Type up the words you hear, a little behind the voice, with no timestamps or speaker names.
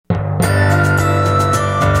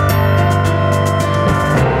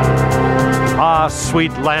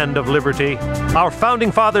sweet land of liberty. Our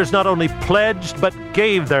founding fathers not only pledged, but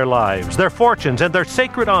gave their lives, their fortunes, and their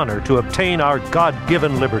sacred honor to obtain our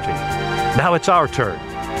God-given liberty. Now it's our turn.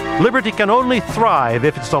 Liberty can only thrive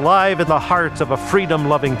if it's alive in the hearts of a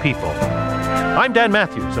freedom-loving people. I'm Dan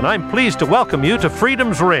Matthews, and I'm pleased to welcome you to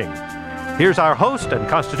Freedom's Ring. Here's our host and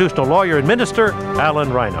constitutional lawyer and minister,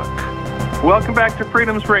 Alan Reinach. Welcome back to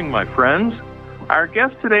Freedom's Ring, my friends. Our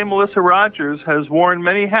guest today, Melissa Rogers, has worn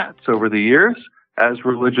many hats over the years as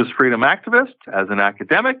religious freedom activist, as an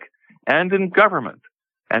academic, and in government,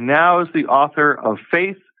 and now is the author of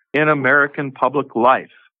Faith in American Public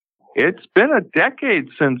Life. It's been a decade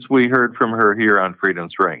since we heard from her here on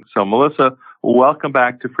Freedom's Ring. So, Melissa, welcome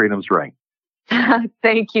back to Freedom's Ring.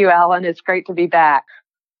 Thank you, Alan. It's great to be back.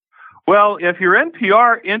 Well, if your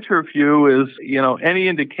NPR interview is, any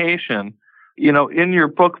indication, in your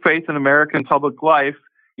book, Faith in American Public Life,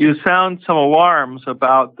 you sound some alarms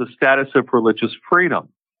about the status of religious freedom.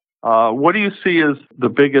 What do you see as the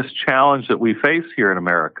biggest challenge that we face here in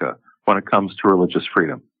America when it comes to religious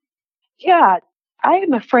freedom? Yeah, I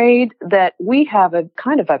am afraid that we have a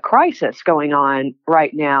kind of a crisis going on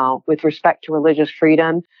right now with respect to religious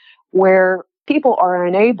freedom, where people are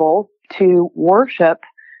unable to worship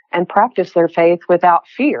and practice their faith without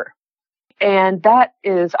fear. And that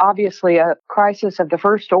is obviously a crisis of the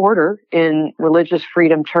first order in religious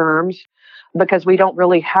freedom terms, because we don't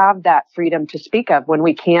really have that freedom to speak of when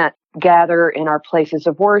we can't gather in our places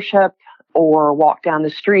of worship or walk down the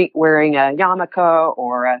street wearing a yarmulke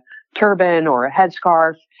or a turban or a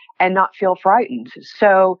headscarf and not feel frightened.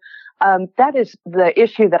 So that is the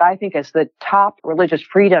issue that I think is the top religious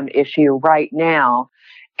freedom issue right now.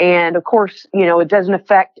 And of course, it doesn't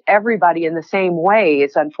affect everybody in the same way.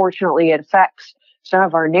 Unfortunately, it affects some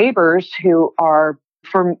of our neighbors who are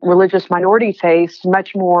from religious minority faiths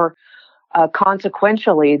much more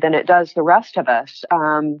consequentially than it does the rest of us.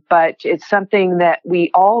 But it's something that we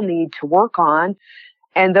all need to work on.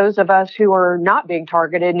 And those of us who are not being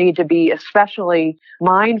targeted need to be especially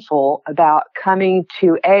mindful about coming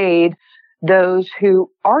to aid those who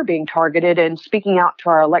are being targeted and speaking out to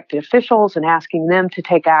our elected officials and asking them to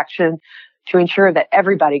take action to ensure that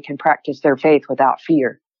everybody can practice their faith without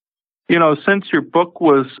fear. Since your book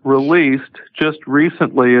was released just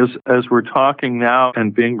recently, as we're talking now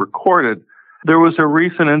and being recorded, there was a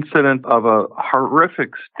recent incident of a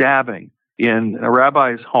horrific stabbing in a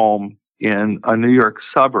rabbi's home in a New York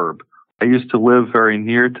suburb. I used to live very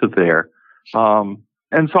near to there.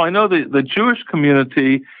 And so I know the Jewish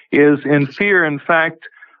community is in fear. In fact,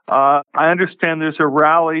 I understand there's a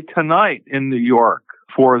rally tonight in New York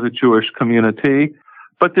for the Jewish community,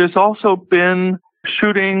 but there's also been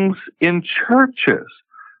shootings in churches.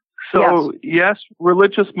 So, yes,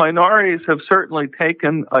 religious minorities have certainly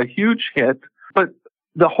taken a huge hit, but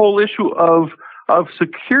the whole issue of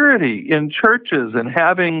security in churches and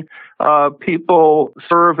having people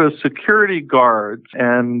serve as security guards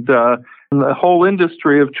and the whole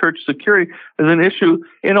industry of church security is an issue.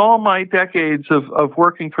 In all my decades of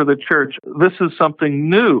working for the church, this is something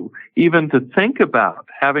new, even to think about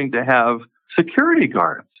having to have security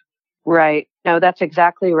guards. Right. No, that's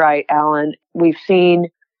exactly right, Alan. We've seen,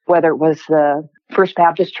 whether it was the First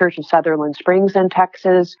Baptist Church of Sutherland Springs in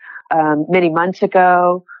Texas many months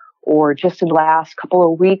ago, or just in the last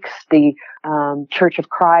couple of weeks, the Church of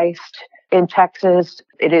Christ in Texas.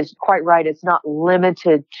 It is quite right. It's not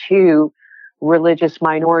limited to religious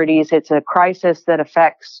minorities. It's a crisis that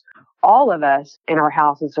affects all of us in our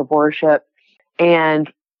houses of worship.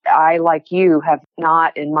 And I, like you, have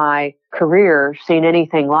not in my career seen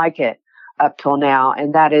anything like it up till now.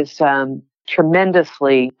 And that is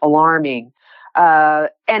tremendously alarming. And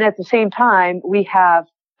at the same time, we have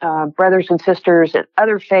brothers and sisters in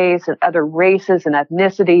other faiths and other races and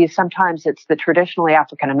ethnicities. Sometimes it's the traditionally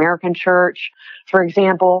African American church, for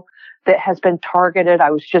example, that has been targeted.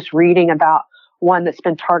 I was just reading about one that's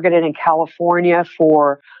been targeted in California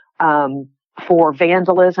for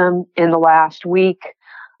vandalism in the last week.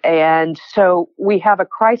 And so we have a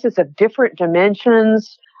crisis of different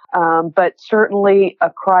dimensions, but certainly a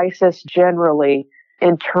crisis generally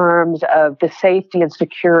in terms of the safety and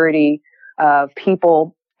security of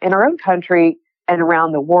people in our own country and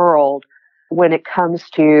around the world when it comes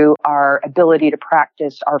to our ability to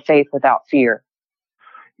practice our faith without fear.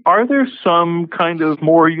 Are there some kind of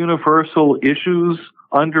more universal issues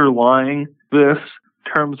underlying this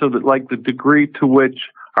in terms of the degree to which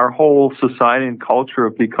our whole society and culture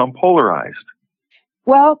have become polarized?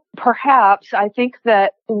 Well, perhaps. I think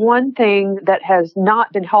that one thing that has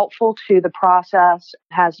not been helpful to the process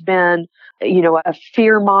has been, a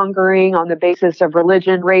fear-mongering on the basis of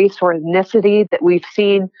religion, race, or ethnicity that we've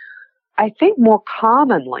seen I think more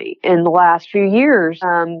commonly in the last few years,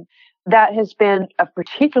 that has been a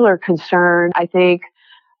particular concern, I think.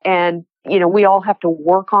 And, we all have to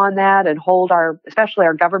work on that and hold especially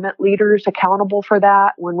our government leaders accountable for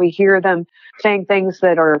that when we hear them saying things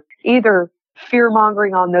that are either fear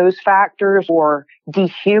mongering on those factors or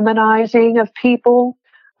dehumanizing of people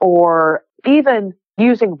or even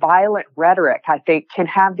using violent rhetoric, I think can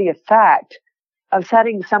have the effect of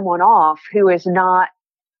setting someone off who is not,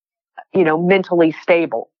 mentally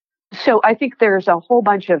stable. So I think there's a whole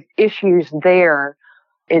bunch of issues there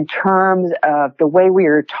in terms of the way we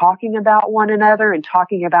are talking about one another and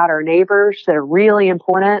talking about our neighbors that are really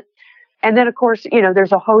important. And then, of course,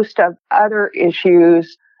 there's a host of other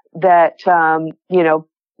issues that,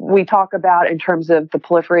 we talk about in terms of the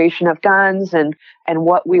proliferation of guns and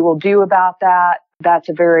what we will do about that. That's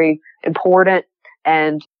a very important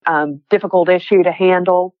and difficult issue to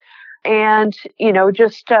handle. And,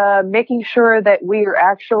 just making sure that we are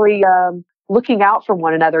actually looking out for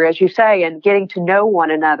one another, as you say, and getting to know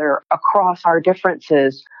one another across our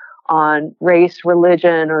differences on race,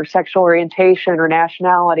 religion, or sexual orientation or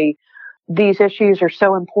nationality. These issues are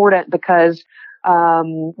so important because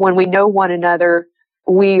when we know one another,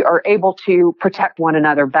 we are able to protect one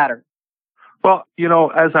another better. Well,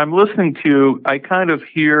 as I'm listening to you, I kind of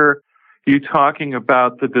hear you talking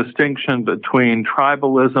about the distinction between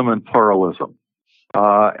tribalism and pluralism.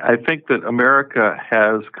 I think that America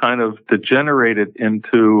has kind of degenerated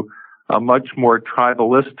into a much more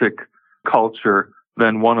tribalistic culture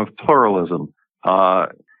than one of pluralism.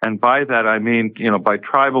 And by that, I mean, by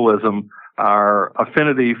tribalism, our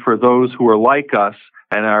affinity for those who are like us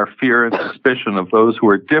and our fear and suspicion of those who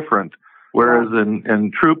are different. Whereas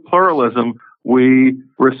in true pluralism, we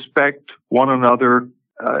respect one another,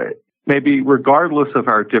 maybe regardless of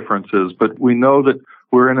our differences, but we know that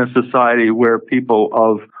we're in a society where people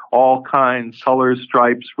of all kinds, colors,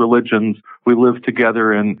 stripes, religions, we live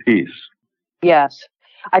together in peace. Yes,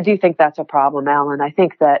 I do think that's a problem, Alan. I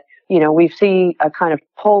think that, we see a kind of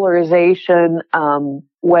polarization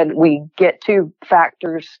when we get to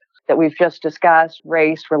factors that we've just discussed,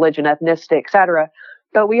 race, religion, ethnicity, et cetera.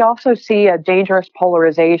 But we also see a dangerous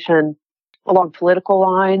polarization along political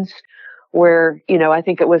lines where, I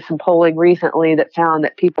think it was some polling recently that found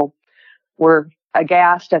that people were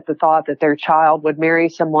aghast at the thought that their child would marry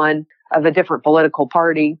someone of a different political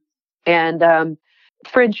party, and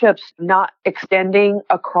friendships not extending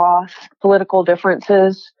across political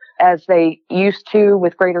differences as they used to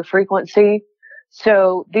with greater frequency.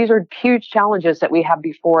 So these are huge challenges that we have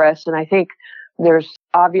before us, and I think there's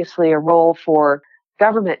obviously a role for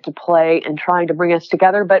government to play in trying to bring us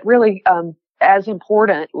together, but really, as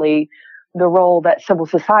importantly, the role that civil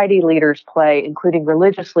society leaders play, including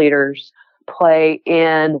religious leaders, play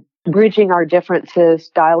in bridging our differences,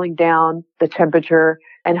 dialing down the temperature,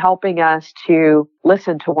 and helping us to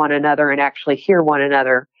listen to one another and actually hear one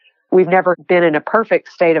another. We've never been in a perfect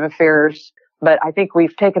state of affairs, but I think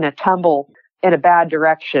we've taken a tumble in a bad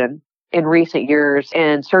direction in recent years.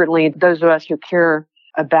 And certainly those of us who care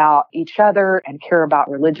about each other and care about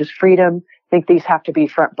religious freedom think these have to be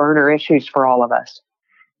front burner issues for all of us.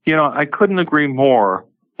 I couldn't agree more.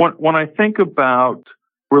 When I think about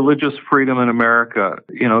religious freedom in America,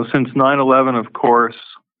 since 9/11, of course,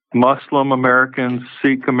 Muslim Americans,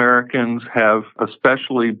 Sikh Americans have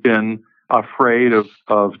especially been afraid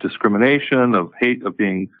of discrimination, of hate, of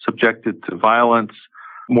being subjected to violence.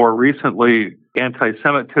 More recently,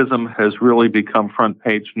 anti-Semitism has really become front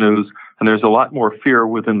page news, and there's a lot more fear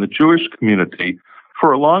within the Jewish community.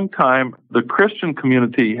 For a long time, the Christian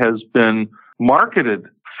community has been marketed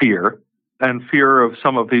fear and fear of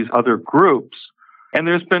some of these other groups. And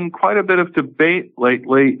there's been quite a bit of debate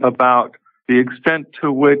lately about the extent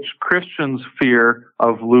to which Christians' fear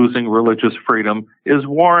of losing religious freedom is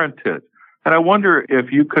warranted. And I wonder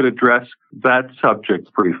if you could address that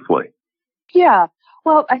subject briefly. Yeah.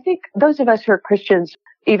 Well, I think those of us who are Christians,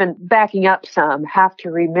 even backing up some, have to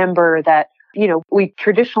remember that, we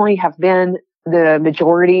traditionally have been the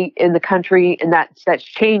majority in the country, and that's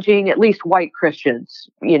changing, at least white Christians,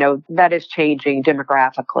 that is changing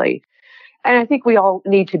demographically. And I think we all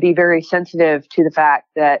need to be very sensitive to the fact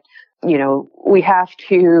that, we have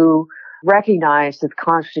to recognize that the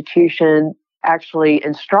Constitution actually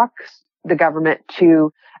instructs the government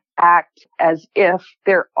to act as if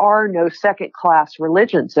there are no second-class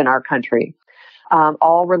religions in our country.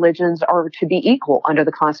 All religions are to be equal under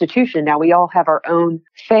the Constitution. Now, we all have our own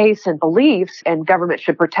faiths and beliefs, and government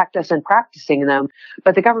should protect us in practicing them,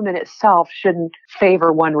 but the government itself shouldn't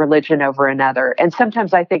favor one religion over another. And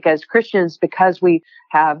sometimes I think as Christians, because we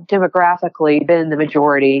have demographically been the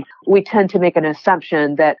majority, we tend to make an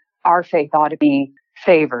assumption that our faith ought to be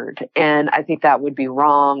favored. And I think that would be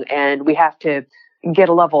wrong. And we have to get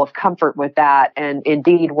a level of comfort with that and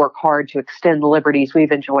indeed work hard to extend the liberties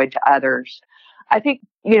we've enjoyed to others. I think,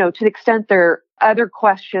 to the extent there are other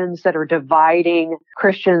questions that are dividing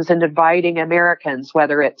Christians and dividing Americans,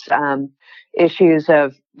 whether it's issues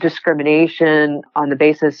of discrimination on the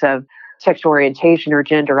basis of sexual orientation or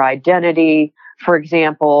gender identity, for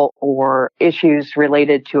example, or issues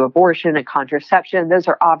related to abortion and contraception. Those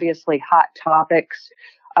are obviously hot topics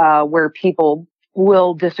where people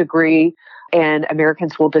will disagree and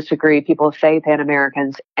Americans will disagree, people of faith and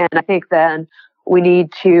Americans. And I think then we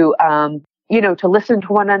need to, to listen to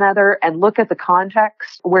one another and look at the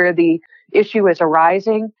context where the issue is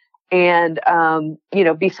arising and,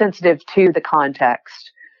 be sensitive to the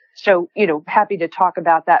context. So, happy to talk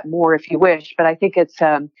about that more if you wish, but I think it's,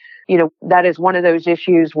 that is one of those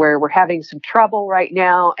issues where we're having some trouble right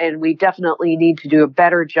now, and we definitely need to do a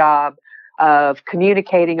better job of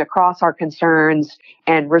communicating across our concerns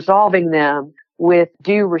and resolving them with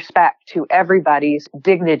due respect to everybody's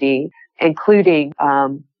dignity, including,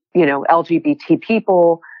 LGBT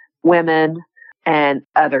people, women, and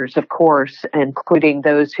others, of course, including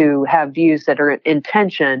those who have views that are in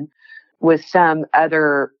tension with some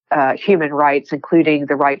other human rights, including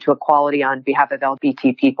the right to equality on behalf of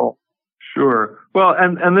LGBT people. Sure. Well,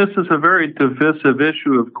 and this is a very divisive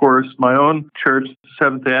issue, of course. My own church,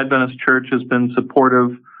 Seventh-day Adventist Church, has been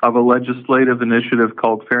supportive of a legislative initiative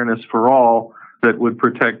called Fairness for All that would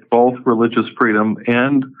protect both religious freedom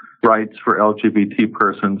and rights for LGBT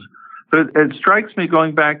persons. But it strikes me,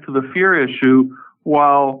 going back to the fear issue,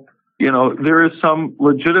 while, there is some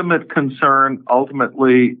legitimate concern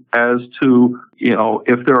ultimately as to,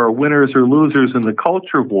 if there are winners or losers in the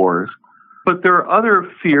culture wars, but there are other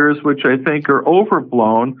fears which I think are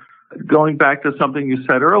overblown. Going back to something you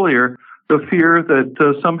said earlier, the fear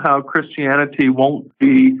that somehow Christianity won't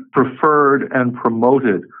be preferred and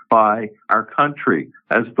promoted by our country,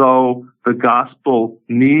 as though the gospel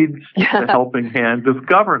needs the helping hand of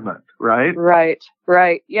government, right? Right.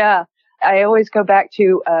 Yeah. I always go back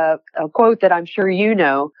to a quote that I'm sure you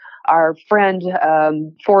know. Our friend,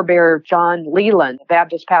 forebear John Leland,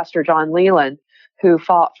 Baptist pastor John Leland, who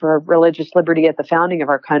fought for religious liberty at the founding of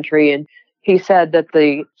our country. And he said that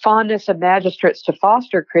the fondness of magistrates to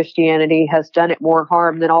foster Christianity has done it more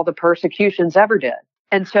harm than all the persecutions ever did.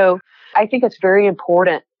 And so I think it's very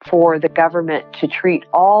important for the government to treat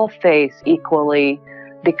all faiths equally,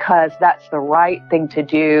 because that's the right thing to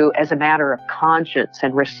do as a matter of conscience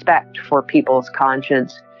and respect for people's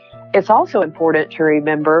conscience. It's also important to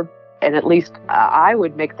remember, and at least I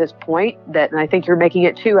would make this point, and I think you're making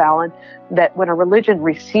it too, Alan, that when a religion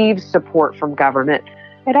receives support from government,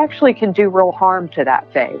 it actually can do real harm to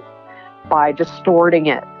that faith by distorting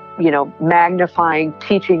it, magnifying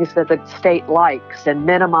teachings that the state likes and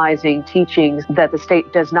minimizing teachings that the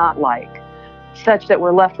state does not like, such that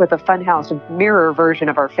we're left with a funhouse mirror version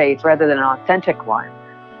of our faith rather than an authentic one.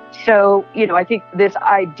 So, I think this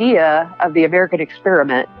idea of the American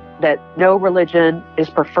experiment, that no religion is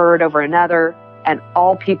preferred over another and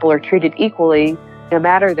all people are treated equally, no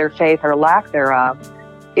matter their faith or lack thereof,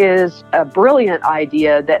 is a brilliant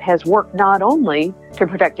idea that has worked not only to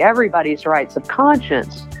protect everybody's rights of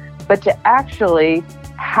conscience, but to actually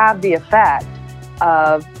have the effect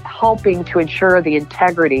of helping to ensure the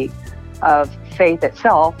integrity of faith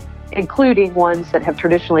itself, including ones that have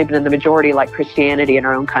traditionally been in the majority, like Christianity in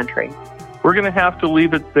our own country. We're going to have to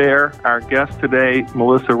leave it there. Our guest today,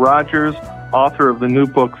 Melissa Rogers, author of the new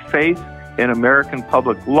book, Faith in American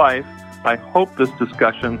Public Life. I hope this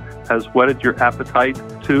discussion has whetted your appetite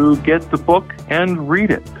to get the book and read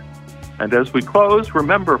it. And as we close,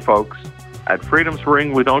 remember, folks, at Freedom's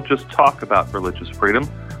Ring, we don't just talk about religious freedom.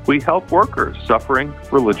 We help workers suffering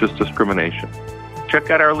religious discrimination. Check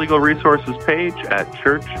out our legal resources page at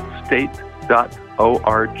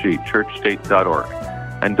churchstate.org, churchstate.org.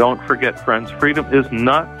 And don't forget, friends, freedom is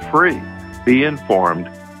not free. Be informed.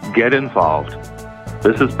 Get involved.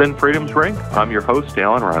 This has been Freedom's Ring. I'm your host,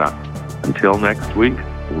 Alan Rana. Until next week,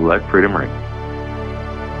 let freedom ring.